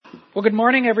Well, good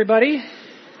morning, everybody.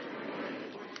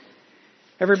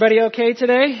 Everybody okay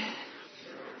today?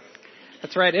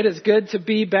 That's right. It is good to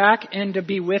be back and to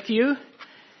be with you.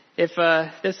 If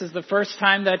this is the first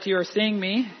time that you are seeing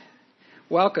me,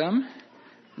 welcome.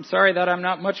 I'm sorry that I'm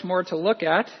not much more to look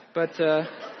at, but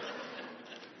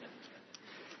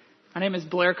my name is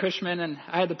Blair Cushman, and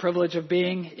I had the privilege of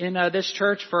being in this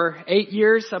church for 8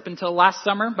 years up until last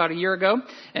summer, about a year ago.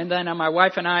 And then my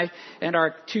wife and I and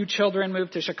our 2 children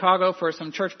moved to Chicago for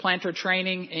some church planter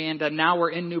training, and now we're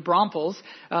in New Braunfels,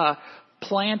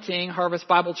 planting Harvest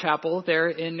Bible Chapel there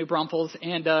in New Braunfels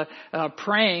and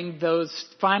praying those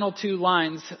final 2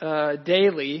 lines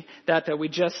daily that we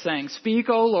just sang. Speak,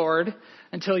 O Lord,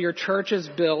 until your church is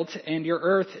built and your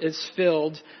earth is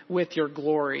filled with your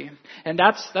glory. And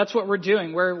that's what we're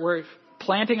doing. We're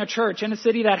planting a church in a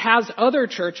city that has other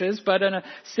churches, but in a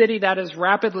city that is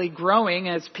rapidly growing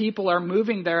as people are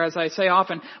moving there, as I say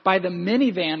often, by the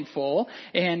minivan full.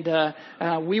 And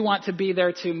we want to be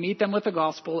there to meet them with the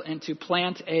gospel and to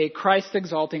plant a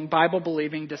Christ-exalting,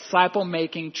 Bible-believing,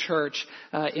 disciple-making church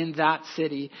in that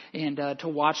city and to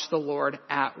watch the Lord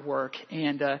at work.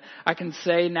 And I can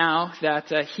say now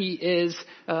that He is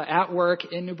at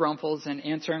work in New Braunfels and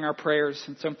answering our prayers.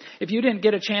 And so if you didn't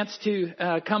get a chance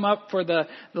to come up for the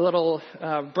little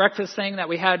breakfast thing that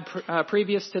we had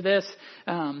previous to this,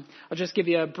 I'll just give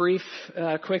you a brief,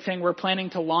 quick thing. We're planning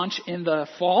to launch in the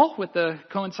fall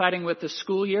coinciding with the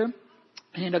school year.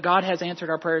 And God has answered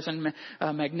our prayers in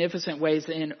magnificent ways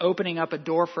in opening up a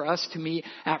door for us to meet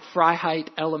at Freiheit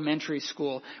Elementary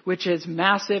School, which is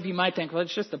massive. You might think, well,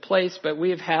 it's just a place, but we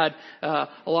have had a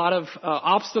lot of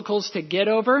obstacles to get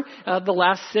over the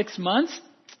last 6 months.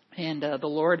 And the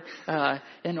Lord,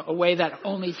 in a way that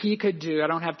only He could do, I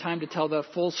don't have time to tell the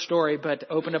full story, but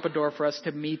opened up a door for us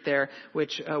to meet there,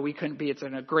 which we couldn't be. It's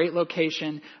in a great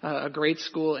location, a great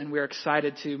school, and we're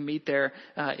excited to meet there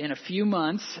in a few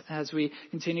months as we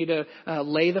continue to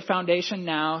lay the foundation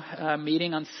now,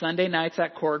 meeting on Sunday nights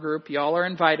at core group. Y'all are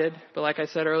invited, but like I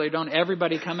said earlier, don't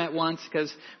everybody come at once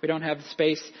because we don't have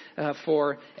space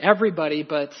for everybody.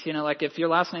 But, like if your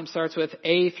last name starts with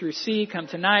A through C, come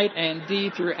tonight, and D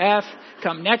through F,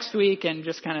 come next week, and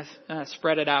just kind of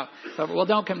spread it out. But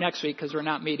don't come next week because we're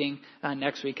not meeting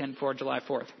next weekend for July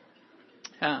 4th.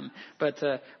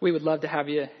 But we would love to have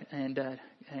you and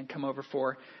come over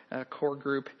for a core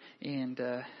group and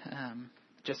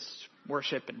just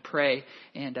worship and pray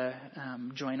and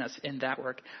join us in that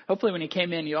work. Hopefully when you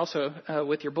came in, you also,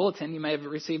 with your bulletin, you may have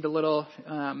received a little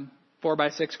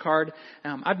 4x6 card.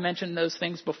 I've mentioned those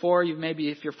things before. Maybe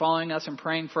if you're following us and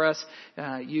praying for us,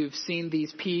 you've seen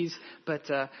these P's, but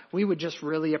we would just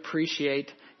really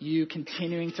appreciate you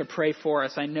continuing to pray for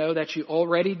us. I know that you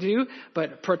already do,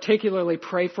 but particularly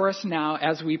pray for us now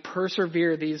as we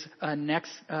persevere these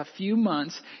next few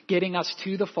months, getting us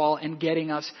to the fall and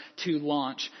getting us to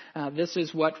launch. This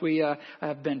is what we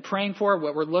have been praying for,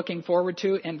 what we're looking forward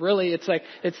to, and really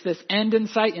it's this end in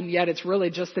sight, and yet it's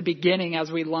really just the beginning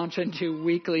as we launch into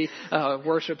weekly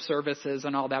worship services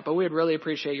and all that. But we would really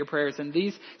appreciate your prayers in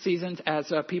these seasons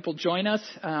as people join us,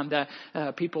 that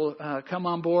people come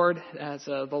on board as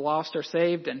the lost are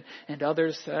saved and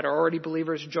others that are already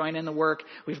believers join in the work.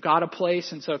 We've got a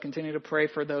place, and so continue to pray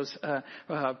for those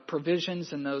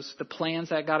provisions and the plans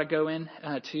that got to go in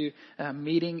to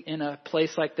meeting in a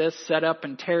place like this, set up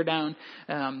and tear down.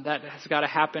 That has got to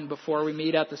happen before we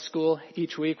meet at the school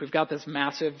each week. We've got this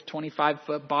massive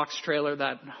 25-foot box trailer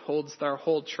that holds our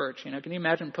whole church. Can you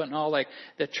imagine putting all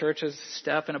the church's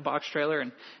stuff in a box trailer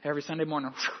and every Sunday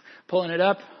morning pulling it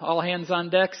up, all hands on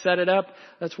deck, set it up,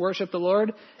 let's worship the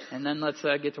Lord, and then let's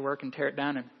get to work and tear it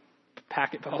down and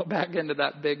pack it all back into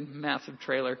that big, massive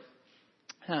trailer.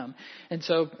 And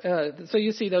so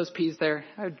you see those P's there.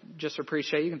 I would just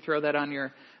appreciate you can throw that on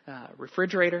your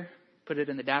refrigerator, put it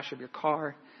in the dash of your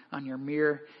car, on your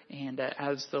mirror, and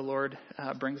as the Lord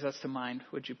brings us to mind,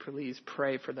 would you please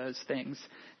pray for those things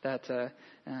that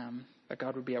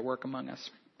God would be at work among us.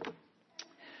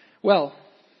 Well,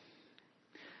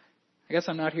 I guess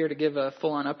I'm not here to give a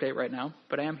full-on update right now,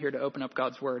 but I am here to open up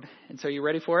God's Word. And so you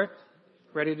ready for it?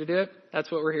 Ready to do it? That's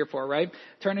what we're here for, right?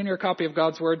 Turn in your copy of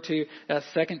God's Word to 2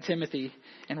 Timothy,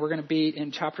 and we're going to be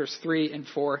in chapters 3 and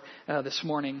 4 this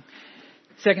morning.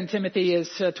 2 Timothy is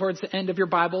towards the end of your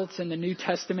Bible. It's in the New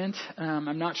Testament.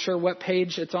 I'm not sure what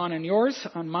page it's on in yours.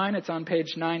 On mine, it's on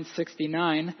page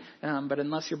 969. But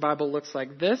unless your Bible looks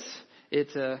like this,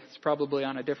 it's probably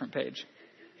on a different page.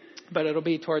 But it'll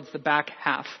be towards the back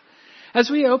half. As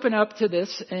we open up to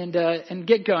this and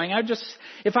get going,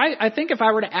 I think if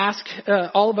I were to ask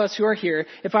all of us who are here,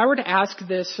 if I were to ask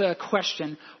this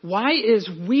question, why is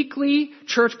weekly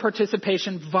church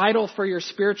participation vital for your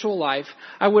spiritual life?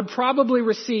 I would probably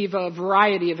receive a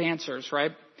variety of answers,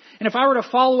 right? And if I were to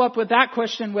follow up with that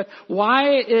question with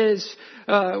why is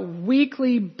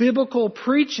weekly biblical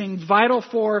preaching vital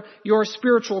for your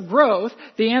spiritual growth,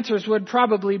 the answers would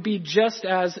probably be just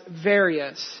as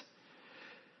various.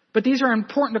 But these are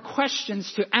important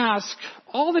questions to ask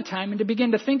all the time and to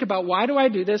begin to think about, why do I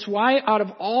do this? Why, out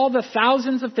of all the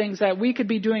thousands of things that we could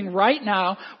be doing right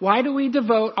now, why do we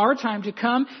devote our time to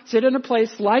come sit in a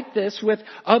place like this with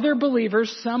other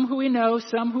believers, some who we know,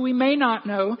 some who we may not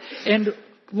know, and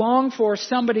long for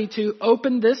somebody to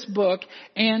open this book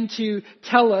and to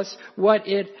tell us what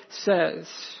it says?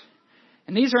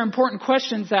 And these are important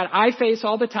questions that I face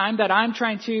all the time, that I'm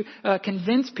trying to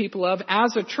convince people of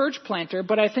as a church planter,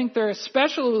 but I think they're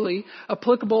especially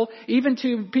applicable even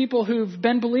to people who've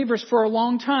been believers for a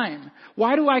long time.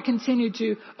 Why do I continue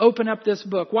to open up this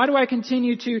book? Why do I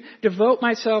continue to devote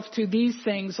myself to these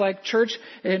things like church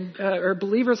and or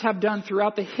believers have done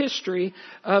throughout the history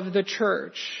of the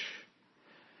church?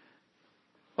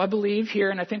 I believe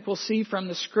here, and I think we'll see from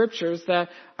the scriptures, that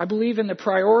I believe in the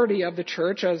priority of the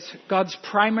church as God's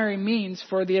primary means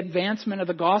for the advancement of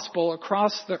the gospel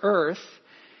across the earth.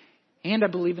 And I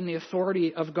believe in the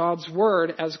authority of God's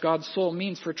word as God's sole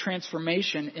means for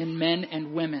transformation in men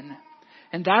and women.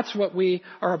 And that's what we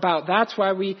are about. That's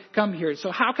why we come here.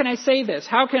 So how can I say this?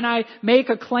 How can I make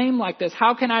a claim like this?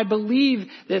 How can I believe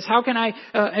this? How can I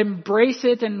embrace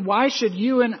it? And why should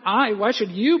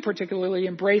you particularly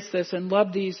embrace this and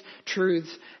love these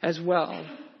truths as well?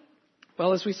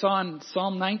 Well, as we saw in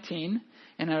Psalm 19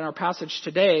 and in our passage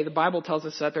today, the Bible tells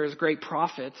us that there is great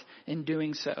profit in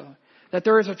doing so. That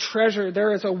there is a treasure,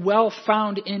 there is a wealth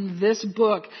found in this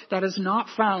book that is not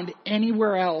found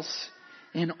anywhere else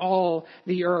in all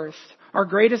the earth. Our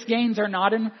greatest gains are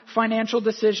not in financial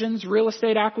decisions, real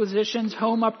estate acquisitions,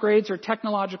 home upgrades, or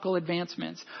technological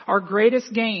advancements. Our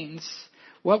greatest gains,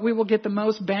 what we will get the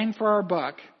most bang for our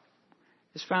buck,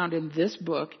 is found in this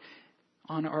book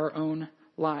on our own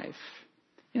life.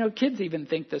 You know, kids even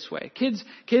think this way. Kids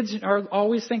are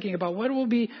always thinking about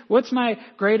what's my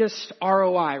greatest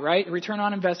ROI, right? Return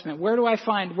on investment.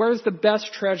 Where's the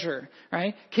best treasure,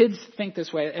 right? Kids think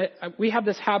this way. We have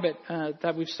this habit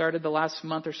that we've started the last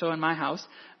month or so in my house.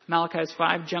 Malachi's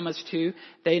 5, Gemma's 2.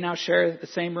 They now share the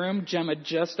same room. Gemma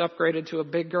just upgraded to a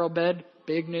big girl bed.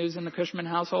 Big news in the Cushman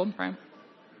household, right?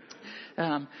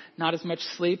 Not as much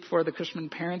sleep for the Cushman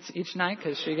parents each night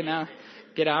because she can now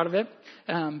get out of it.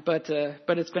 But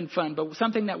it's been fun. But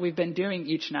something that we've been doing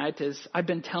each night is I've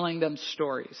been telling them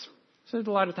stories. So a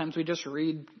lot of times we just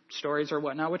read stories or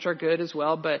whatnot, which are good as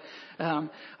well. But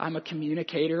I'm a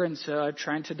communicator, and so I'm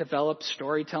trying to develop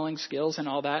storytelling skills and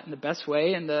all that in the best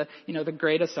way. And the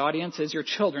greatest audience is your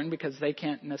children, because they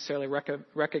can't necessarily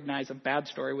recognize a bad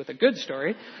story with a good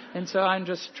story. And so I'm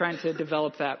just trying to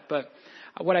develop that. But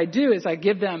what I do is I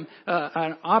give them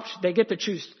an option. They get to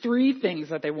choose 3 things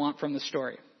that they want from the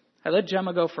story. I let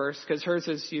Gemma go first because hers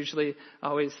is usually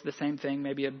always the same thing,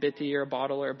 maybe a bitty or a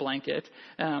bottle or a blanket.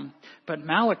 But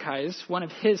Malachi's, one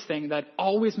of his things that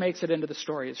always makes it into the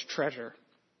story is treasure.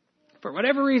 For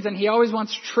whatever reason, he always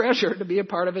wants treasure to be a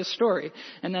part of his story.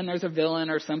 And then there's a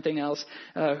villain or something else.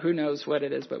 Who knows what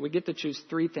it is. But we get to choose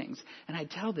 3 things. And I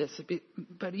tell this,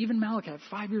 but even Malachi, at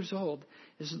 5 years old,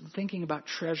 is thinking about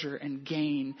treasure and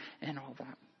gain and all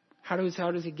that. How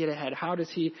does he get ahead? How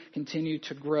does he continue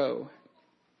to grow?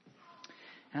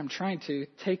 And I'm trying to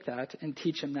take that and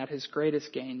teach him that his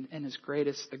greatest gain and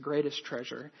the greatest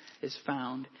treasure is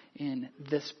found in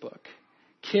this book.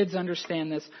 Kids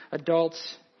understand this.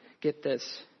 Adults get this.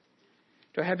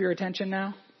 Do I have your attention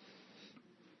now?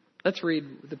 Let's read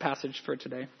the passage for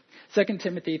today. 2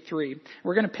 Timothy 3.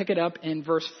 We're going to pick it up in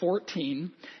verse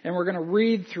 14, and we're going to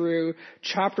read through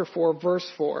chapter 4, verse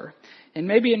 4. And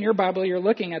maybe in your Bible you're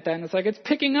looking at that, and it's like it's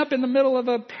picking up in the middle of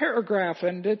a paragraph,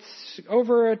 and it's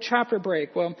over a chapter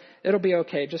break. Well, it'll be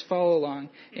okay. Just follow along,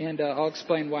 and I'll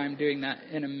explain why I'm doing that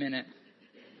in a minute.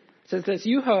 It says this: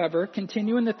 "You, however,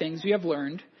 continue in the things you have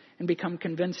learned and become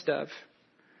convinced of,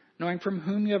 knowing from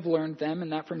whom you have learned them,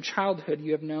 and that from childhood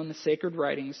you have known the sacred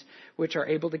writings, which are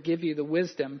able to give you the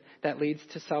wisdom that leads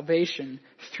to salvation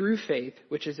through faith,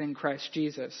 which is in Christ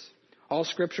Jesus. All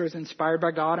Scripture is inspired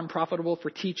by God and profitable for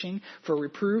teaching, for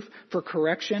reproof, for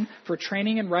correction, for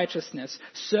training in righteousness,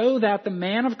 so that the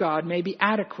man of God may be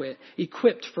adequate,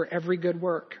 equipped for every good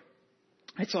work.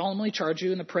 I solemnly charge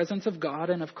you in the presence of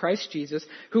God and of Christ Jesus,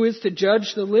 who is to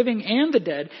judge the living and the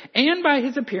dead, and by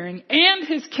his appearing and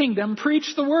his kingdom,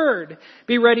 preach the word.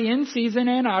 Be ready in season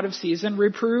and out of season.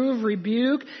 Reprove,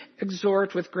 rebuke,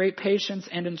 exhort with great patience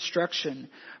and instruction.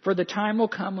 For the time will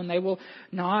come when they will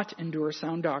not endure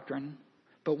sound doctrine,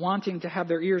 but wanting to have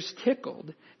their ears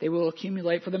tickled, they will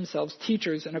accumulate for themselves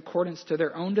teachers in accordance to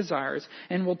their own desires,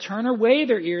 and will turn away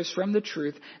their ears from the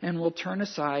truth, and will turn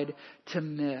aside to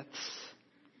myths.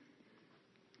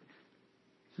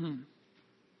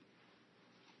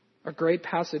 A great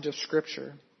passage of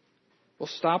Scripture. We'll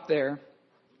stop there.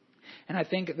 And I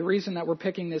think the reason that we're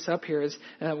picking this up here is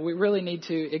we really need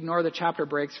to ignore the chapter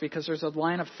breaks, because there's a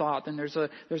line of thought and there's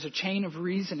a chain of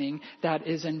reasoning that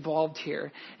is involved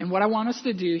here. And what I want us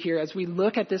to do here as we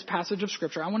look at this passage of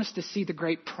Scripture, I want us to see the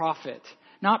great prophet.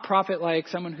 Not prophet like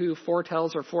someone who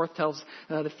foretells or forthtells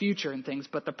the future and things,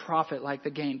 but the prophet like the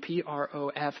gain,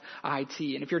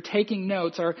 P-R-O-F-I-T. And if you're taking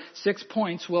notes, our 6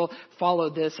 points will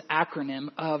follow this acronym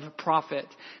of prophet.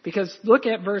 Because look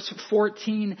at verse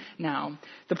 14 now.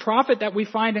 The prophet that we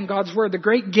find in God's Word, the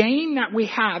great gain that we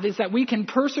have is that we can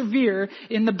persevere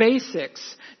in the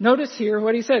basics. Notice here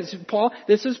what he says.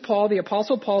 This is Paul, the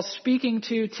Apostle Paul, speaking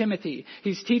to Timothy.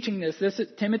 He's teaching this.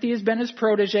 Timothy has been his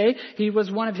protege. He was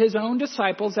one of his own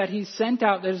disciples that he sent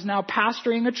out that is now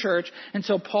pastoring a church. And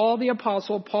so Paul the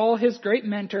Apostle, Paul his great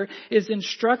mentor, is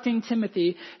instructing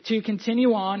Timothy to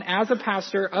continue on as a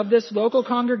pastor of this local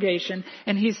congregation.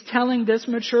 And he's telling this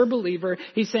mature believer,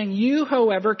 he's saying, you,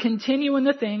 however, continue in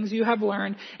the things you have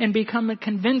learned and become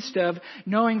convinced of,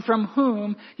 knowing from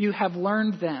whom you have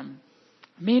learned them.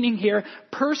 Meaning here,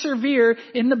 persevere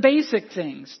in the basic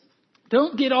things.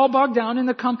 Don't get all bogged down in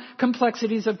the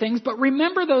complexities of things, but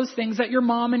remember those things that your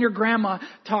mom and your grandma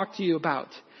talked to you about.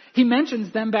 He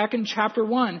mentions them back in chapter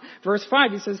 1, verse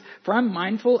 5. He says, for I'm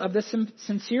mindful of the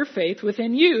sincere faith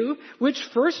within you, which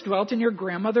first dwelt in your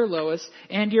grandmother Lois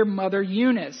and your mother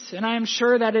Eunice. And I am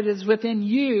sure that it is within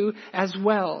you as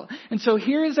well. And so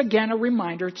here is again a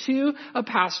reminder to a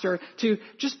pastor to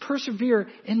just persevere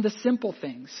in the simple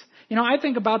things. You know, I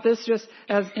think about this just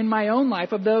as in my own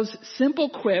life of those simple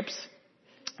quips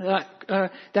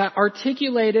that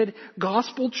articulated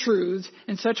gospel truths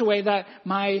in such a way that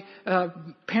my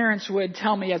parents would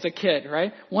tell me as a kid,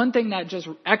 right? One thing that just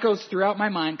echoes throughout my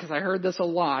mind, because I heard this a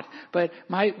lot, but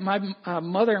my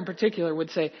mother in particular would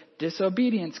say,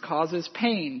 disobedience causes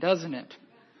pain, doesn't it?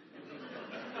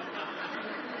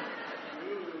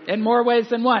 In more ways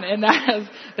than one. And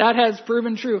that has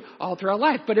proven true all throughout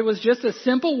life. But it was just a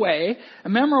simple way, a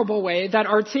memorable way that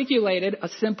articulated a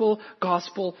simple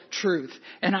gospel truth.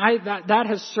 And that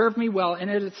has served me well. And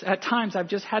it's at times I've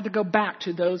just had to go back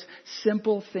to those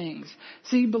simple things.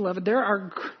 See, beloved,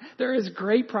 there is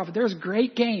great profit. There is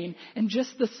great gain in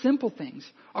just the simple things.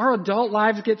 Our adult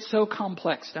lives get so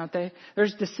complex, don't they?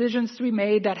 There's decisions to be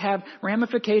made that have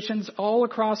ramifications all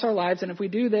across our lives. And if we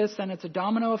do this, then it's a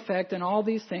domino effect and all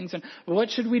these things. And what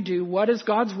should we do? What is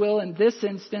God's will in this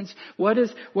instance? What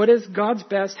is God's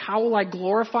best? How will I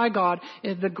glorify God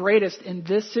is the greatest in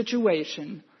this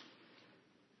situation?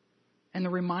 And the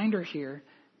reminder here,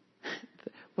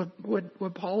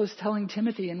 what Paul is telling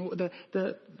Timothy and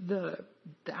the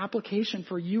application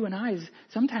for you and I is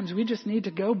sometimes we just need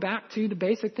to go back to the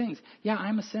basic things. Yeah,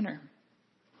 I'm a sinner.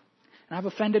 And I've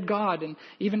offended God and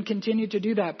even continue to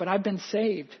do that. But I've been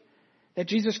saved. That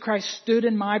Jesus Christ stood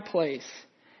in my place.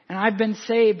 And I've been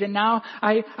saved. And now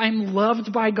I'm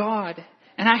loved by God.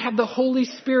 And I have the Holy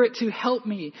Spirit to help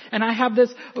me. And I have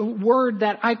this word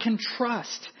that I can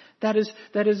trust. That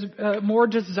is more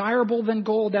desirable than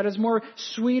gold. That is more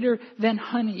sweeter than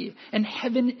honey. And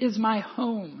heaven is my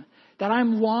home. That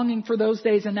I'm longing for those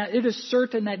days. And that it is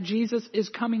certain that Jesus is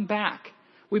coming back.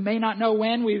 We may not know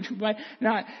when. We might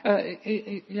not,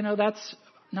 that's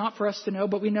not for us to know.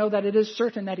 But we know that it is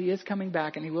certain that He is coming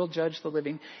back. And He will judge the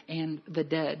living and the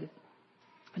dead.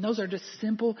 And those are just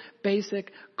simple,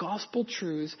 basic gospel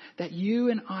truths that you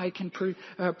and I can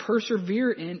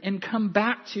persevere in and come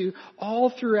back to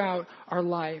all throughout our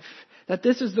life. That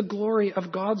this is the glory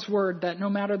of God's Word, that no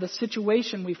matter the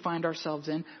situation we find ourselves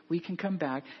in, we can come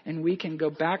back and we can go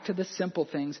back to the simple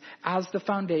things as the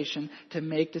foundation to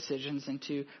make decisions and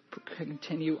to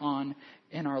continue on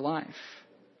in our life.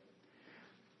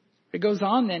 It goes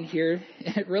on then here,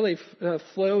 it really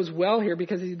flows well here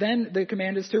because then the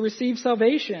command is to receive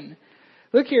salvation.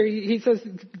 Look here, he says,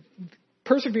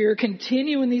 persevere,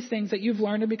 continue in these things that you've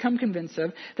learned and become convinced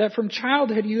of, that from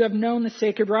childhood you have known the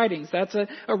sacred writings. That's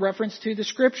a reference to the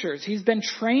Scriptures. He's been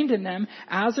trained in them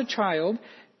as a child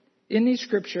in these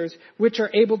scriptures, which are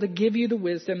able to give you the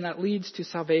wisdom that leads to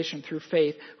salvation through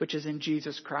faith, which is in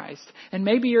Jesus Christ. And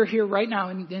maybe you're here right now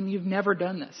and you've never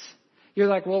done this. You're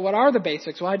like, well, what are the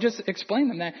basics? Well, I just explained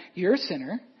them, that you're a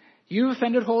sinner. You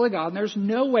offended holy God, and there's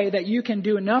no way that you can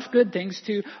do enough good things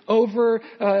to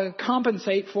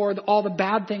compensate for all the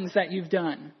bad things that you've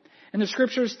done. And the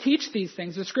scriptures teach these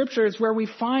things. The scripture is where we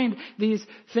find these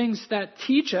things that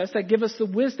teach us, that give us the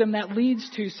wisdom that leads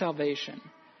to salvation.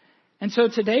 And so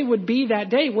today would be that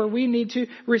day where we need to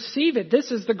receive it. This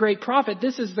is the great profit.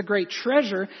 This is the great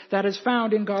treasure that is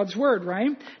found in God's Word, right?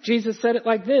 Jesus said it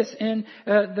like this in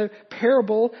the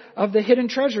parable of the hidden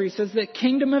treasure. He says the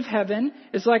kingdom of heaven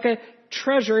is like a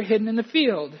treasure hidden in the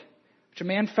field, which a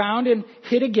man found and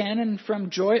hid again, and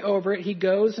from joy over it he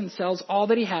goes and sells all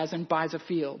that he has and buys a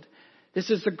field. This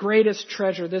is the greatest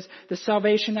treasure, the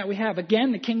salvation that we have.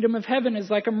 Again, the kingdom of heaven is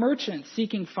like a merchant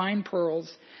seeking fine pearls.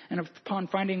 And upon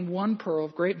finding one pearl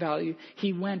of great value,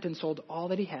 he went and sold all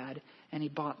that he had, and he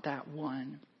bought that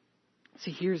one.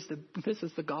 See, this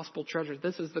is the gospel treasure.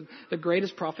 This is the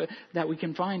greatest profit that we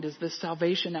can find, is this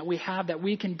salvation that we have, that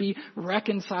we can be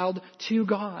reconciled to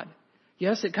God.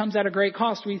 Yes, it comes at a great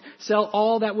cost. We sell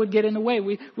all that would get in the way.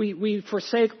 We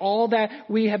forsake all that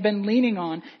we have been leaning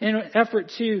on in an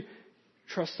effort to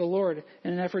trust the Lord,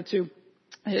 in an effort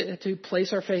to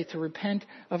place our faith, to repent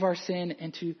of our sin,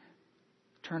 and to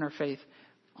turn our faith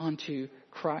onto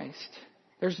Christ.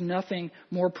 There's nothing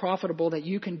more profitable that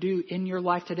you can do in your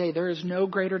life today. There is no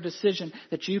greater decision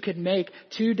that you could make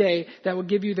today that will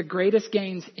give you the greatest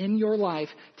gains in your life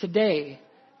today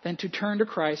than to turn to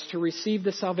Christ, to receive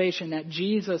the salvation that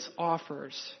Jesus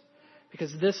offers.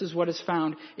 Because this is what is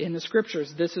found in the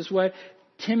scriptures. This is what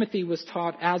Timothy was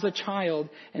taught as a child,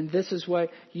 and this is what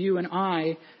you and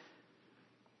I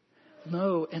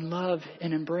know and love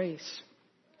and embrace.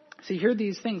 See, here are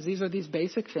these things. These are these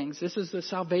basic things. This is the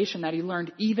salvation that he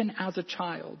learned even as a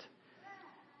child.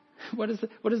 What does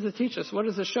it teach us? What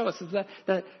does it show us? Is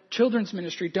that children's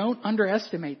ministry, don't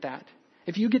underestimate that.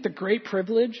 If you get the great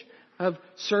privilege of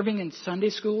serving in Sunday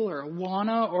school or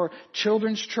Awana or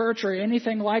children's church or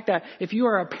anything like that, if you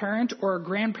are a parent or a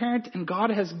grandparent and God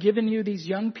has given you these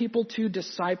young people to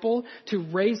disciple, to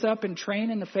raise up and train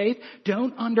in the faith,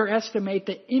 don't underestimate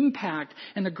the impact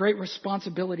and the great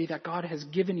responsibility that God has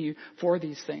given you for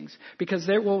these things, because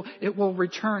it will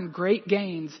return great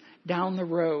gains down the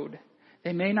road.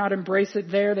 They may not embrace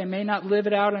it there. They may not live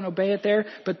it out and obey it there,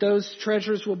 but those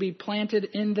treasures will be planted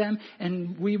in them,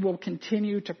 and we will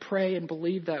continue to pray and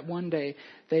believe that one day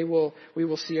we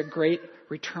will see a great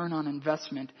return on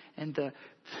investment in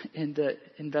the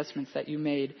investments that you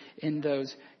made in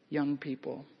those young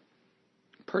people.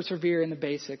 Persevere in the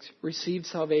basics, receive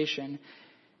salvation,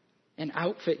 and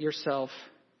outfit yourself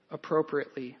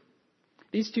appropriately.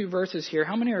 These two verses here,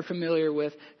 how many are familiar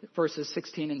with verses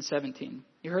 16 and 17?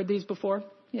 You heard these before?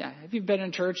 Yeah. If you've been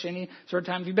in church any sort of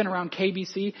time, if you've been around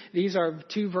KBC, these are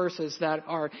two verses that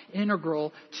are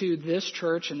integral to this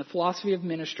church and the philosophy of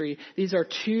ministry. These are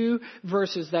two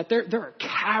verses that there are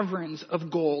caverns of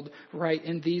gold right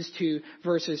in these two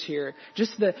verses here.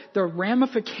 Just the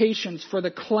ramifications for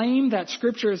the claim that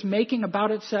Scripture is making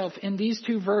about itself in these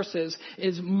two verses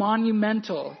is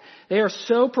monumental. They are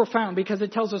so profound because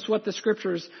it tells us what the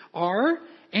Scriptures are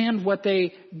and what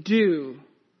they do.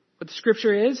 What the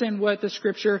Scripture is and what the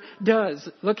Scripture does.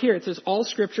 Look here, it says all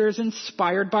Scripture is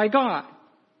inspired by God.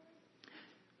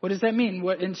 What does that mean?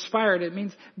 What inspired? It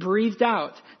means breathed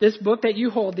out. This book that you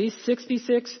hold, these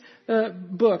 66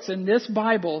 books in this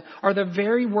Bible are the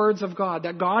very words of God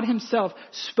that God Himself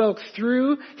spoke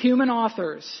through human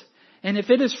authors. And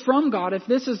if it is from God, if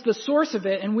this is the source of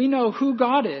it, and we know who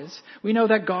God is, we know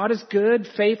that God is good,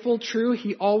 faithful, true.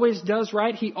 He always does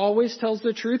right. He always tells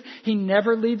the truth. He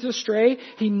never leads astray.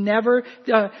 He never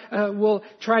will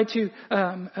try to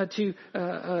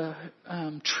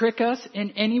trick us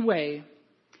in any way.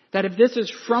 That if this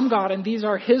is from God and these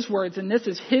are His words and this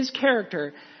is His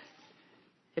character,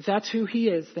 if that's who He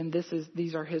is, then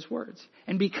these are His words.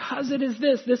 And because it is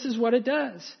this is what it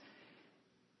does.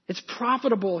 It's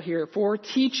profitable here for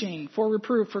teaching, for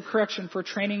reproof, for correction, for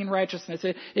training in righteousness.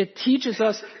 It teaches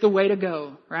us the way to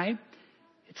go, right?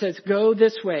 It says, go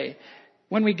this way.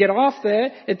 When we get off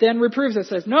there, it then reproves us. It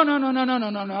says, no,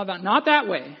 not that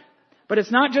way. But it's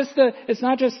not just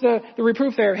the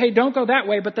reproof there. Hey, don't go that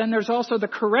way. But then there's also the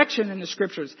correction in the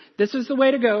scriptures. This is the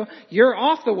way to go. You're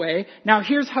off the way. Now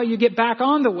here's how you get back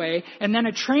on the way. And then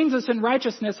it trains us in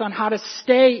righteousness on how to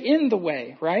stay in the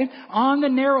way, right? On the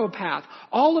narrow path.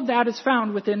 All of that is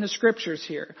found within the scriptures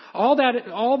here. All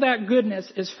that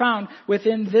goodness is found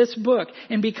within this book.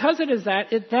 And because it is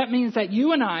that means that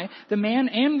you and I, the man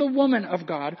and the woman of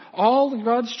God, all of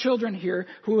God's children here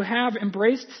who have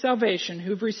embraced salvation,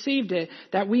 who've received it,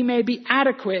 that we may be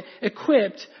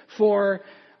equipped for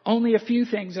only a few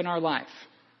things in our life.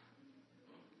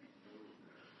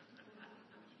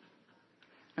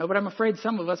 No, but I'm afraid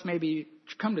some of us maybe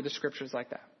come to the scriptures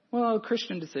like that. Well,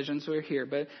 Christian decisions, we're here,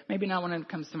 but maybe not when it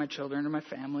comes to my children or my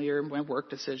family or my work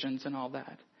decisions and all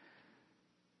that.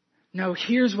 No,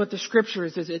 here's what the scripture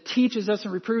is. It teaches us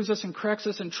and reproves us and corrects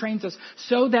us and trains us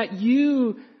so that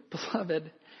you,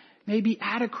 beloved, may be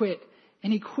adequate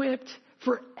and equipped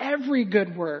for every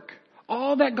good work.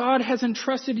 All that God has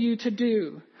entrusted you to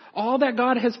do. All that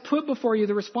God has put before you,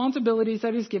 the responsibilities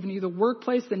that He's given you, the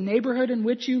workplace, the neighborhood in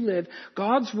which you live.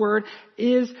 God's Word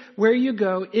is where you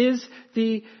go, is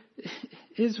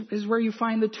where you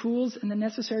find the tools and the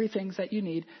necessary things that you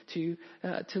need to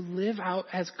live out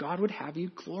as God would have you,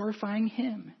 glorifying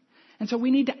Him. And so we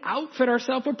need to outfit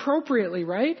ourselves appropriately,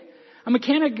 right? A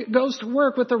mechanic goes to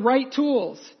work with the right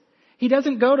tools. He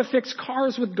doesn't go to fix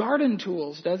cars with garden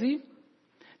tools, does he?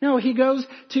 No, he goes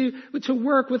to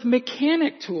work with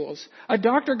mechanic tools. A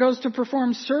doctor goes to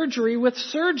perform surgery with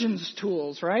surgeon's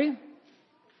tools, right?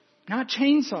 Not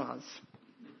chainsaws.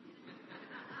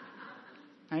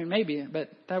 I mean, maybe,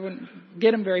 but that wouldn't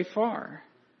get him very far.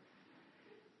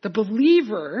 The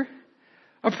believer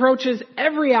approaches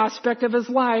every aspect of his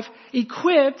life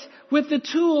equipped with the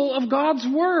tool of God's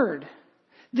Word.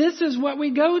 This is what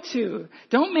we go to.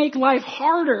 Don't make life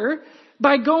harder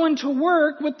by going to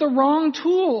work with the wrong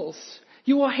tools.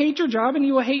 You will hate your job and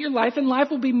you will hate your life, and life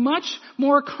will be much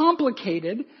more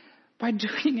complicated by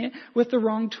doing it with the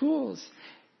wrong tools.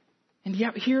 And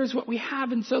yet here's what we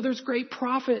have, and so there's great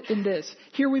profit in this.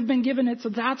 Here we've been given it, so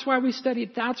that's why we study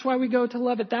it. That's why we go to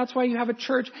love it. That's why you have a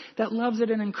church that loves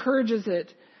it and encourages it.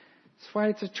 That's why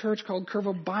it's a church called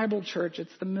Curvo Bible Church.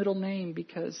 It's the middle name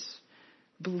because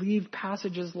believe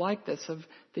passages like this of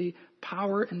the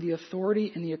power and the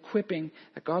authority and the equipping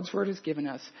that God's Word has given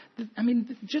us. I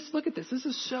mean, just look at this. This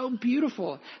is so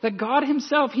beautiful that God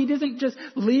Himself, He doesn't just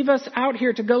leave us out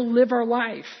here to go live our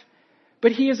life,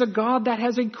 but He is a God that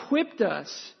has equipped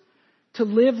us to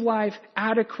live life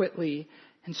adequately.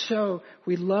 And so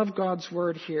we love God's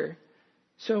Word here.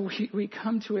 So we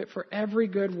come to it for every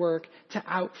good work to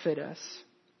outfit us.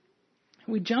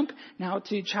 We jump now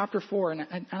to chapter 4,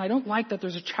 and I don't like that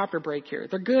there's a chapter break here.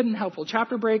 They're good and helpful.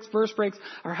 Chapter breaks, verse breaks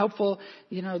are helpful,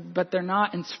 but they're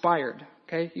not inspired.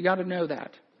 Okay, you got to know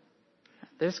that.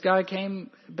 This guy came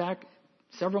back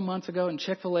several months ago in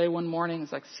Chick-fil-A one morning.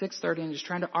 It's like 6:30, and he's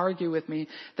trying to argue with me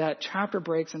that chapter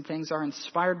breaks and things are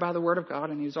inspired by the Word of God,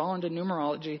 and he was all into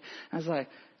numerology. I was like,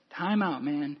 time out,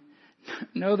 man.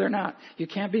 No, they're not. You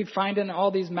can't be finding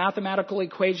all these mathematical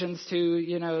equations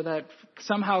that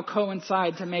somehow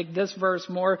coincide to make this verse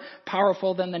more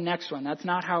powerful than the next one. That's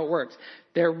not how it works.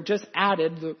 They're just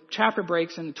added, the chapter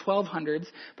breaks in the 1200s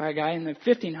by a guy in the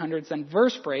 1500s, and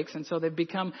verse breaks, and so they've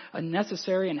become a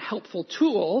necessary and helpful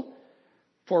tool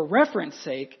for reference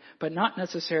sake, but not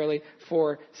necessarily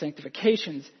for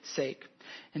sanctification's sake.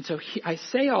 And so I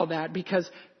say all that because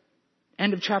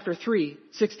end of chapter 3,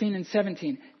 16 and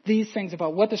 17, these things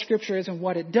about what the Scripture is and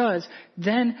what it does,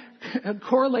 then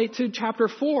correlate to chapter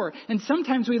 4. And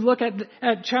sometimes we look at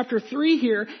chapter 3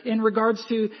 here in regards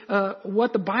to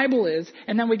what the Bible is,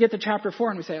 and then we get to chapter 4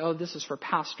 and we say, oh, this is for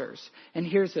pastors. And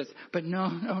here's this. But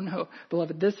no,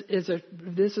 beloved, this is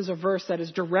a verse that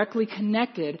is directly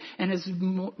connected and is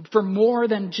for more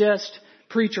than just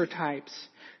preacher types.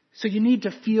 So you need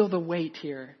to feel the weight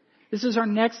here. This is our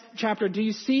next chapter. Do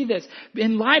you see this?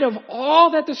 In light of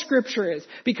all that the Scripture is,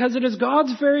 because it is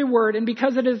God's very Word and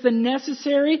because it is the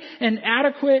necessary and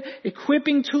adequate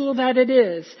equipping tool that it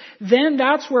is, then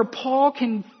that's where Paul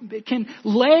can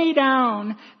lay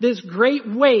down this great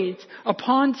weight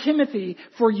upon Timothy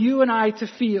for you and I to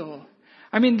feel.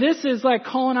 I mean, this is like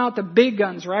calling out the big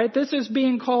guns, right? This is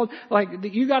being called like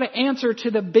you got to answer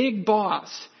to the big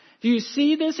boss. Do you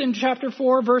see this in chapter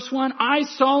 4, verse 1? I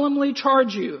solemnly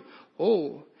charge you.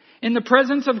 Oh, in the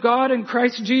presence of God and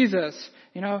Christ Jesus,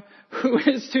 who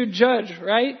is to judge,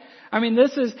 right? I mean,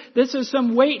 this is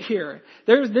some weight here.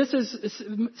 This is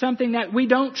something that we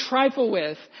don't trifle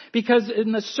with, because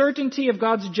in the certainty of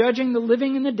God's judging the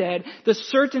living and the dead, the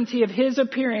certainty of His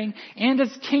appearing and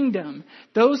His kingdom,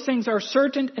 those things are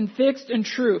certain and fixed and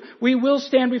true. We will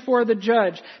stand before the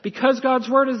judge. Because God's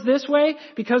Word is this way,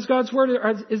 because God's Word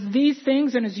is these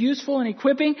things and is useful and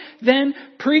equipping, then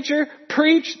preacher,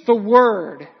 preach the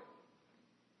Word.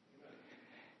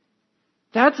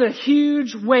 That's a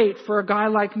huge weight for a guy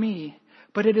like me,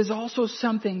 but it is also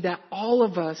something that all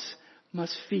of us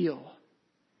must feel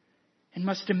and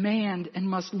must demand and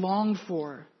must long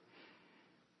for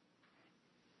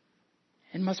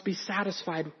and must be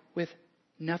satisfied with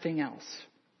nothing else.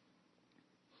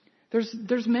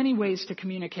 There's many ways to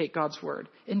communicate God's Word,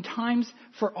 and times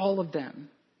for all of them.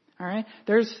 All right?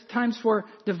 There's times for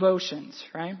devotions,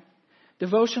 right?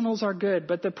 Devotionals are good,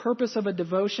 but the purpose of a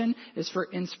devotion is for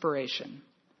inspiration.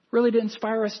 Really to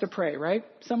inspire us to pray, right?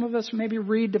 Some of us maybe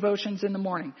read devotions in the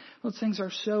morning. Those things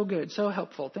are so good, so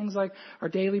helpful. Things like our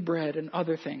daily bread and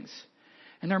other things.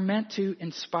 And they're meant to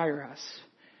inspire us.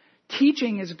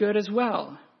 Teaching is good as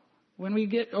well. When we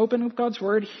get open with God's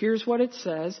Word, here's what it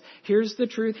says. Here's the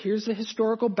truth. Here's the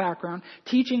historical background.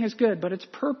 Teaching is good, but its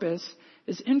purpose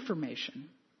is information.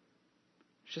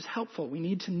 It's just helpful. We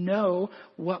need to know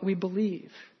what we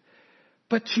believe.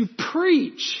 But to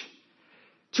preach,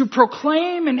 to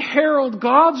proclaim and herald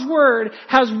God's Word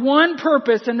has one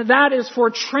purpose, and that is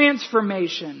for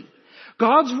transformation.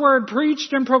 God's Word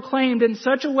preached and proclaimed in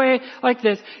such a way like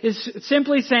this is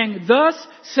simply saying, thus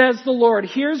says the Lord.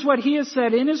 Here's what He has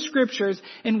said in His Scriptures,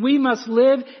 and we must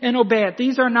live and obey it.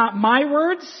 These are not my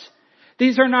words.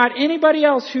 These are not anybody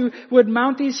else who would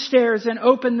mount these stairs and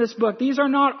open this book. These are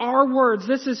not our words.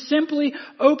 This is simply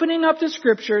opening up the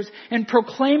Scriptures and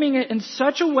proclaiming it in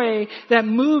such a way that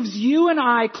moves you and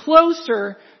I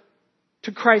closer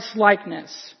to Christ's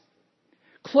likeness,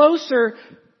 closer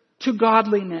to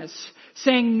godliness,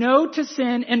 saying no to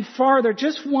sin and farther,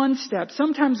 just one step.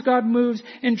 Sometimes God moves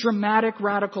in dramatic,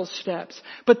 radical steps.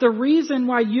 But the reason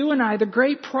why you and I, the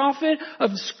great prophet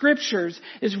of Scriptures,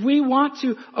 is we want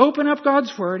to open up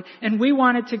God's Word and we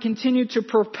want it to continue to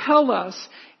propel us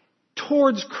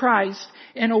towards Christ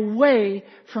and away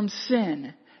from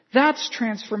sin. That's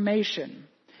transformation.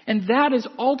 And that is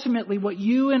ultimately what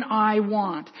you and I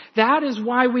want. That is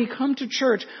why we come to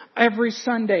church every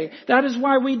Sunday. That is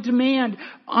why we demand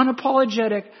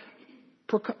unapologetic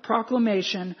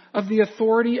proclamation of the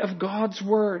authority of God's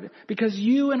Word. Because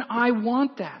you and I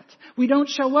want that. We don't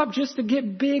show up just to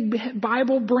get big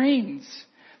Bible brains.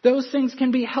 Those things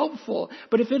can be helpful.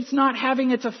 But if it's not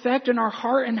having its effect in our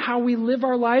heart and how we live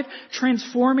our life,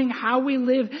 transforming how we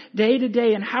live day to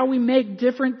day and how we make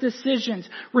different decisions,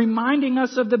 reminding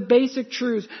us of the basic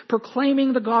truths,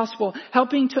 proclaiming the gospel,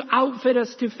 helping to outfit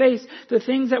us to face the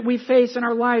things that we face in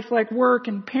our life, like work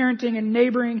and parenting and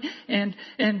neighboring and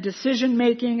decision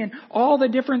making and all the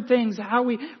different things, how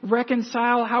we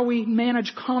reconcile, how we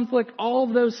manage conflict, all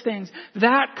of those things.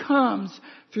 That comes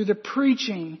through the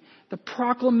preaching, the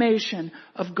proclamation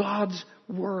of God's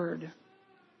Word.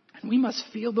 And we must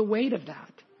feel the weight of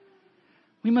that.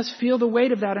 We must feel the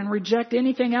weight of that and reject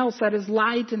anything else that is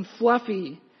light and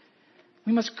fluffy.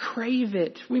 We must crave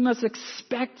it. We must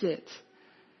expect it.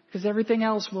 Because everything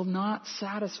else will not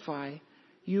satisfy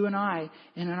you and I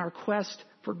in our quest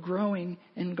for growing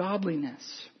in godliness.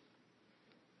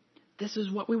 This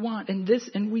is what we want. And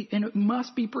it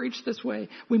must be preached this way.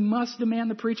 We must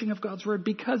demand the preaching of God's Word,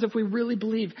 because if we really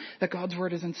believe that God's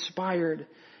Word is inspired,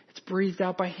 it's breathed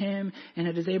out by Him, and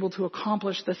it is able to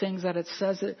accomplish the things that it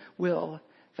says it will,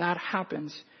 that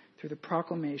happens through the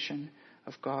proclamation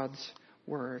of God's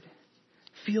Word.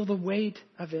 Feel the weight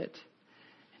of it.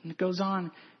 And it goes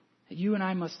on, you and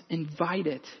I must invite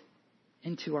it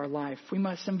into our life. We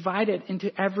must invite it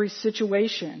into every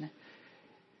situation.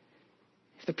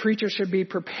 The preacher should be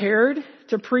prepared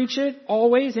to preach it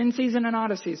always, in season and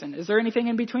out of season. Is there anything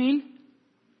in between?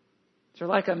 Is there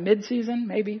like a mid-season?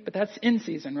 Maybe, but that's in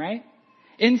season, right?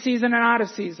 In season and out of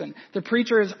season. The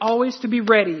preacher is always to be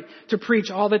ready to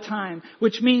preach all the time,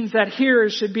 which means that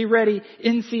hearers should be ready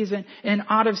in season and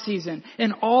out of season.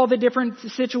 In all the different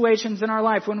situations in our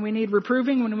life, when we need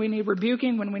reproving, when we need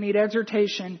rebuking, when we need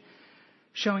exhortation,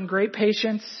 showing great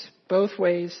patience both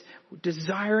ways,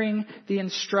 desiring the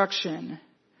instruction.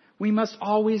 We must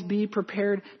always be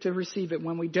prepared to receive it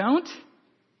when we don't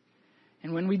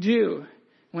and when we do,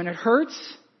 when it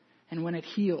hurts and when it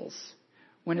heals,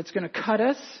 when it's going to cut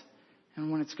us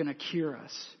and when it's going to cure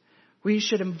us. We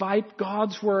should invite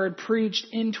God's Word preached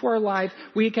into our life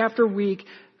week after week,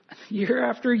 year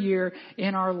after year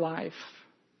in our life.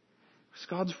 Because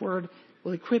God's Word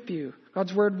will equip you.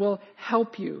 God's word will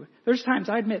help you. There's times,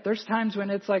 I admit, there's times when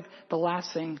it's like the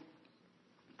last thing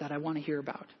that I want to hear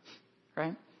about,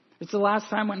 right? It's the last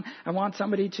time when I want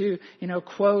somebody to,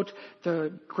 quote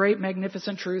the great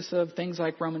magnificent truths of things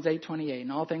like Romans 8:28,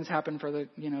 and all things happen for the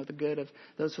good of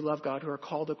those who love God, who are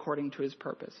called according to his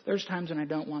purpose. There's times when I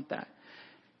don't want that.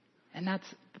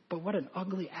 But what an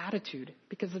ugly attitude,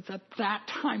 because it's at that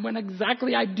time when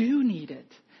exactly I do need it.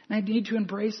 And I need to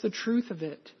embrace the truth of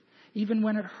it, even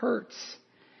when it hurts,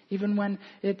 even when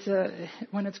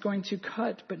it's going to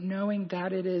cut, but knowing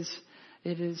that it is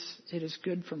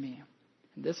good for me.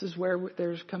 And this is where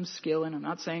there comes skill. And I'm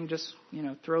not saying just,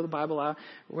 throw the Bible out,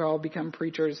 we all become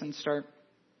preachers and start,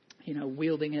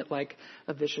 wielding it like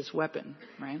a vicious weapon,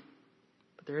 right?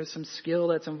 But there is some skill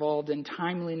that's involved in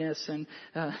timeliness. And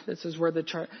this is where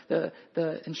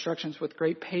the instructions with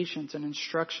great patience and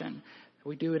instruction,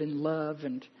 we do it in love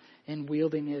and in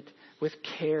wielding it with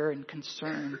care and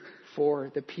concern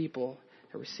for the people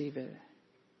that receive it.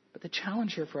 But the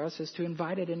challenge here for us is to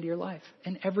invite it into your life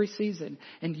in every season.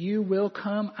 And you will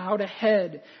come out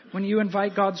ahead when you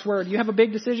invite God's word. You have a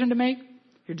big decision to make.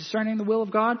 You're discerning the will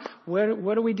of God.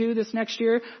 What do we do this next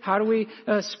year? How do we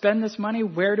spend this money?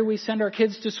 Where do we send our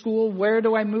kids to school? Where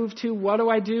do I move to? What do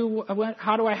I do?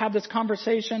 How do I have this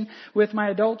conversation with my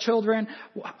adult children?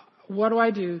 What do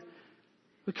I do?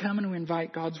 We come and we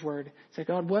invite God's word. Say,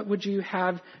 God, what would you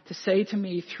have to say to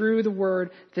me through the word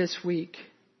this week?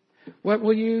 What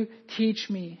will you teach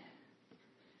me?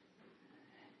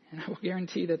 And I will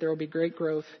guarantee that there will be great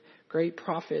growth, great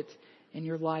profit in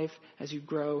your life as you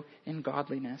grow in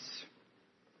godliness.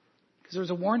 Because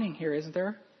there's a warning here, isn't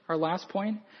there? Our last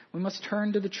point, we must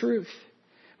turn to the truth.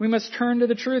 We must turn to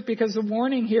the truth, because the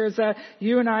warning here is that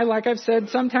you and I, like I've said,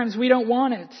 sometimes we don't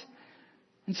want it.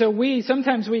 And so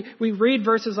sometimes we read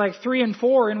verses like 3 and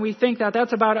 4 and we think that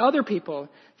that's about other people.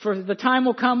 For the time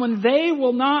will come when they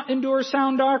will not endure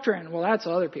sound doctrine. Well, that's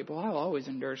other people. I'll always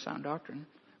endure sound doctrine.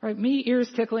 Right? Me, ears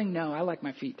tickling? No, I like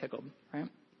my feet tickled. Right?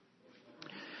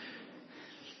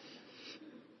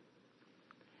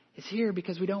 It's here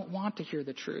because we don't want to hear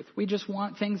the truth. We just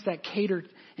want things that cater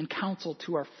and counsel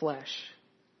to our flesh.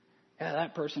 Yeah,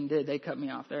 that person did. They cut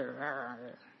me off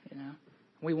there.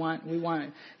 We want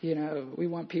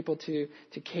people to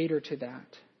cater to that.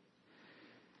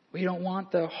 We don't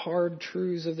want the hard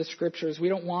truths of the scriptures. We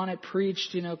don't want it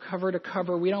preached, cover to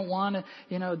cover. We don't want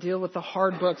to, deal with the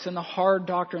hard books and the hard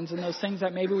doctrines and those things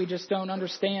that maybe we just don't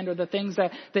understand, or the things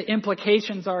that the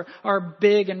implications are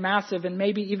big and massive and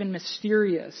maybe even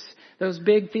mysterious. Those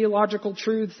big theological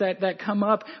truths that come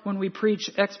up when we preach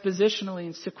expositionally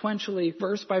and sequentially,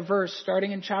 verse by verse,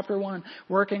 starting in chapter 1,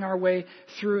 working our way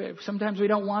through it. Sometimes we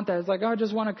don't want that. It's like, I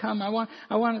just want to come. I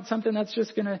want something that's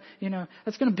just going to,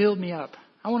 that's going to build me up.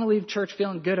 I want to leave church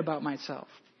feeling good about myself.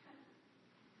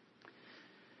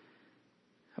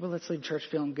 How about let's leave church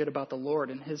feeling good about the Lord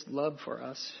and his love for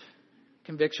us.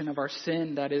 Conviction of our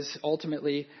sin that is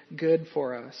ultimately good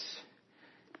for us.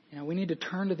 We need to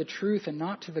turn to the truth and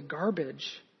not to the garbage.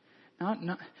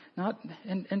 And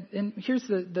here's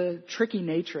the tricky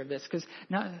nature of this, because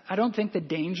I don't think the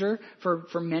danger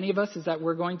for many of us is that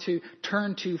we're going to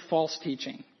turn to false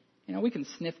teaching. We can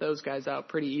sniff those guys out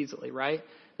pretty easily, right?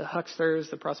 The hucksters,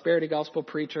 the prosperity gospel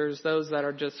preachers, those that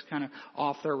are just kind of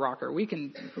off their rocker. We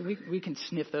can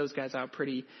sniff those guys out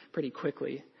pretty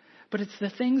quickly. But it's the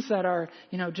things that are,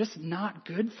 just not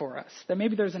good for us. That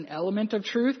maybe there's an element of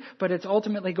truth, but it's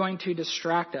ultimately going to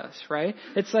distract us, right?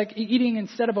 It's like eating,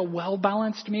 instead of a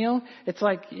well-balanced meal, it's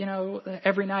like,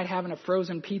 every night having a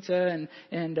frozen pizza and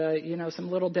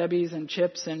some Little Debbie's and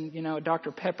chips and, a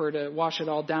Dr. Pepper to wash it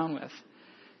all down with.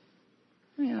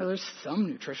 There's some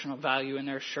nutritional value in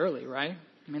there, surely, right?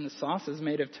 I mean, the sauce is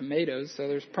made of tomatoes, so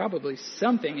there's probably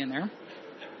something in there.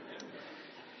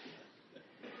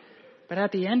 But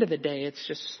at the end of the day, it's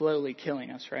just slowly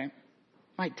killing us, right?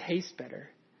 Might taste better.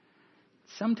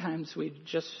 Sometimes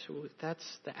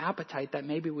that's the appetite that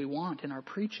maybe we want in our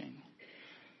preaching.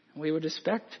 We would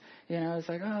expect, it's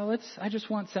like, I just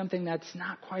want something that's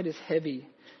not quite as heavy.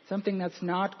 Something that's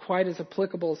not quite as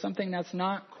applicable. Something that's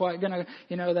not quite going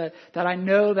to, that I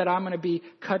know that I'm going to be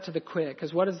cut to the quick.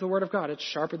 Because what is the word of God? It's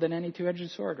sharper than any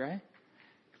two-edged sword, right?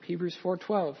 Hebrews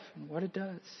 4:12, and what it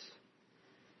does.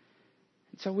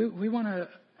 And so we want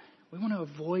to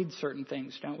avoid certain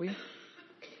things, don't we?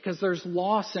 Because there's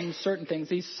loss in certain things.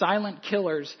 These silent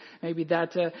killers, maybe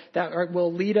that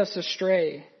will lead us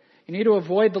astray. You need to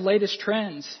avoid the latest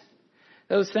trends.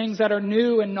 Those things that are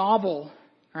new and novel,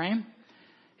 right?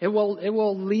 It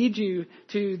will lead you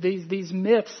to these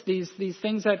myths, these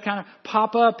things that kind of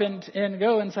pop up and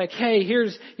go, and it's like, hey,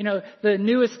 here's, the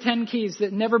newest 10 keys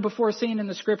that never before seen in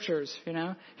the scriptures,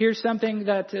 Here's something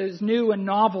that is new and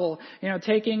novel,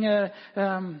 taking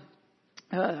some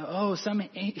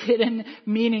hidden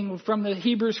meaning from the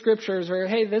Hebrew scriptures, or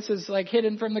hey, this is like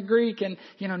hidden from the Greek, and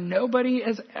nobody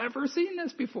has ever seen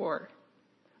this before.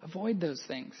 Avoid those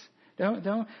things.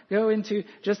 Don't go into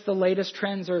just the latest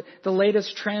trends or the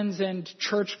latest trends in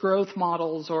church growth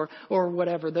models or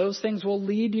whatever. Those things will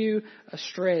lead you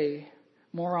astray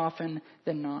more often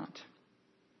than not.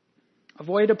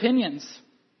 Avoid opinions.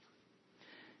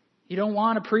 You don't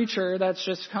want a preacher that's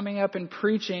just coming up and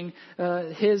preaching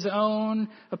his own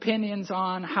opinions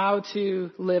on how to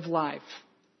live life.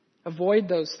 Avoid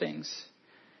those things.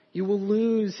 You will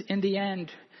lose in the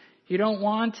end. You don't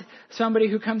want somebody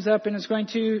who comes up and is going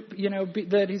to,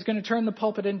 that he's going to turn the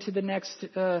pulpit into the next,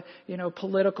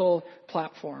 political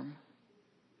platform.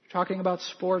 Talking about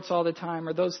sports all the time,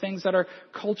 or those things that are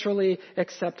culturally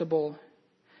acceptable.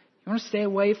 You want to stay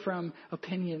away from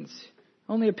opinions.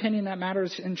 Only opinion that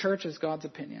matters in church is God's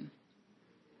opinion.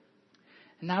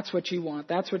 And that's what you want.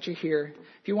 That's what you hear.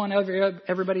 If you want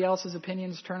everybody else's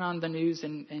opinions, turn on the news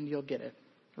and you'll get it.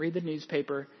 Read the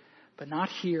newspaper, but not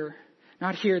here.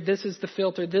 Not here. This is the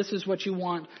filter. This is what you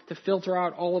want to filter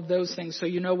out all of those things so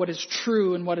you know what is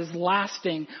true and what is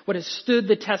lasting, what has stood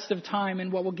the test of time,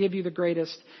 and what will give you the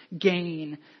greatest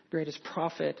gain, greatest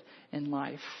profit in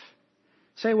life.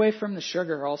 Stay away from the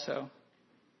sugar also.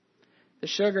 The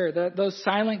sugar, those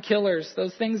silent killers,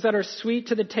 those things that are sweet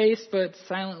to the taste but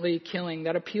silently killing,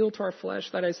 that appeal to our flesh,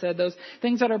 that I said, those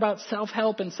things that are about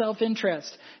self-help and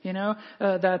self-interest,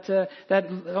 that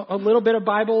a little bit of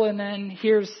Bible and then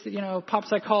here's, pop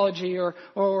psychology or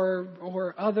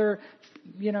other,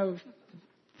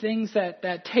 things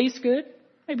that taste good,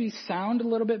 maybe sound a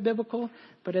little bit biblical,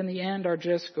 but in the end are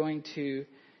just going to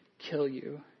kill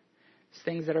you. It's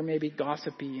things that are maybe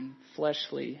gossipy and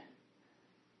fleshly.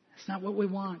 It's not what we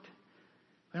want.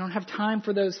 We don't have time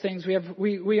for those things.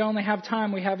 We only have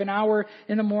time. We have an hour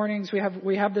in the mornings.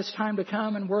 We have this time to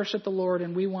come and worship the Lord,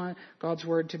 and we want God's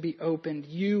word to be opened.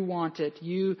 You want it.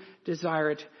 You desire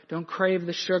it. Don't crave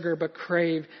the sugar, but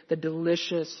crave the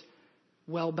delicious,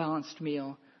 well-balanced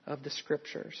meal of the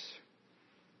scriptures.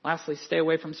 Lastly, stay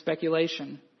away from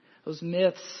speculation. Those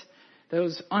myths,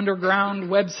 those underground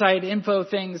website info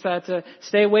things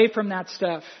stay away from that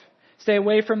stuff. Stay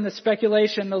away from the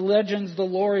speculation, the legends, the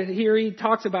lore. Here he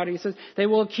talks about it. He says, they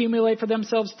will accumulate for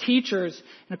themselves teachers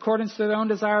in accordance to their own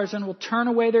desires and will turn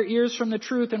away their ears from the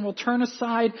truth and will turn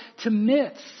aside to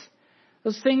myths.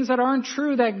 Those things that aren't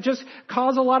true, that just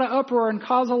cause a lot of uproar and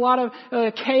cause a lot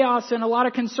of chaos and a lot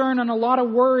of concern and a lot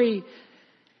of worry.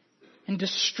 And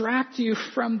distract you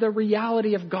from the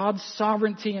reality of God's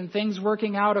sovereignty and things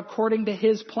working out according to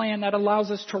His plan that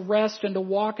allows us to rest and to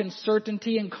walk in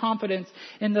certainty and confidence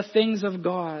in the things of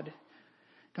God.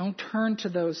 Don't turn to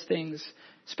those things.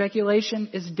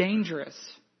 Speculation is dangerous.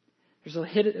 There's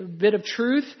a bit of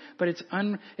truth, but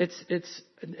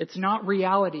it's not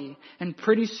reality. And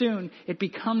pretty soon it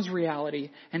becomes reality,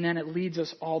 and then it leads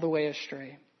us all the way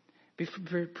astray.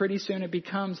 Pretty soon it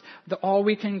becomes all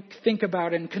we can think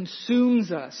about and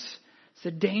consumes us. It's the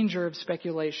danger of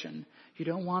speculation. You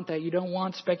don't want that. You don't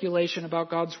want speculation about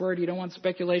God's word. You don't want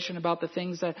speculation about the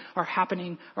things that are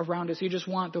happening around us. You just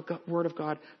want the word of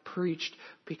God preached,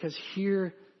 because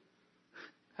here,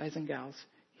 guys and gals,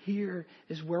 here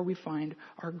is where we find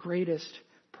our greatest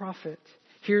profit.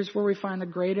 Here's where we find the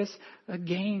greatest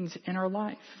gains in our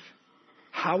life.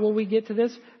 How will we get to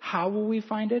this? How will we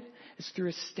find it? It's through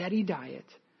a steady diet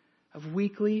of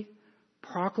weekly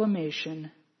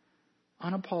proclamation,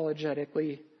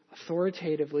 unapologetically,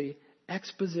 authoritatively,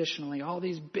 expositionally, all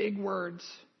these big words,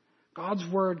 God's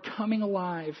word coming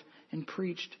alive and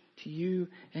preached to you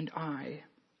and I,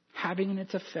 having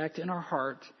its effect in our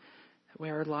heart, that way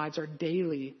our lives are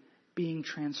daily being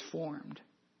transformed.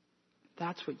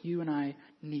 That's what you and I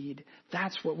need.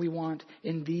 That's what we want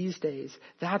in these days.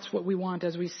 That's what we want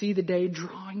as we see the day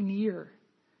drawing near.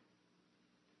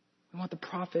 We want the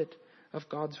profit of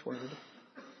God's word.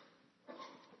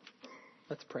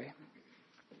 Let's pray.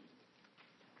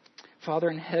 Father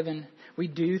in heaven, we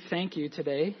do thank you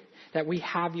today that we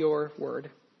have your word.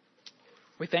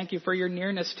 We thank you for your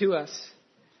nearness to us.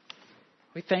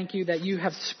 We thank you that you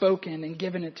have spoken and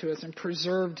given it to us and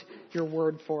preserved your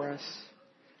word for us.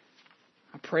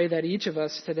 I pray that each of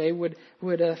us today would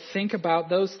think about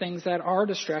those things that are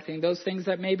distracting, those things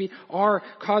that maybe are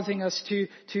causing us to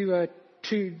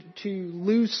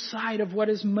lose sight of what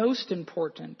is most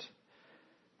important.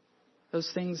 Those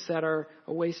things that are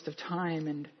a waste of time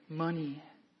and money.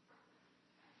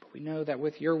 We know that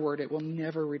with your word, it will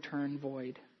never return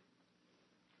void.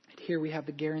 And here we have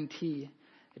the guarantee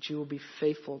that you will be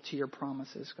faithful to your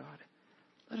promises, God.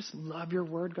 Let us love your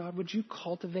word, God. Would you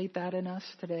cultivate that in us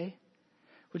today?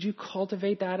 Would you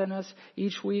cultivate that in us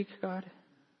each week, God?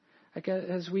 Like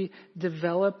as we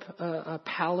develop a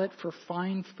palate for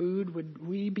fine food, would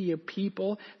we be a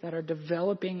people that are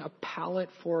developing a palate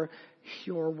for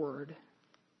your word?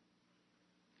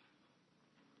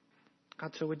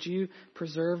 God, so would you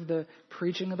preserve the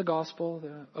preaching of the gospel,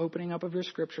 the opening up of your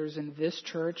scriptures in this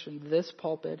church, in this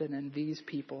pulpit, and in these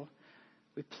people?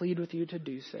 We plead with you to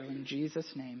do so. In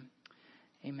Jesus' name,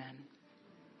 amen.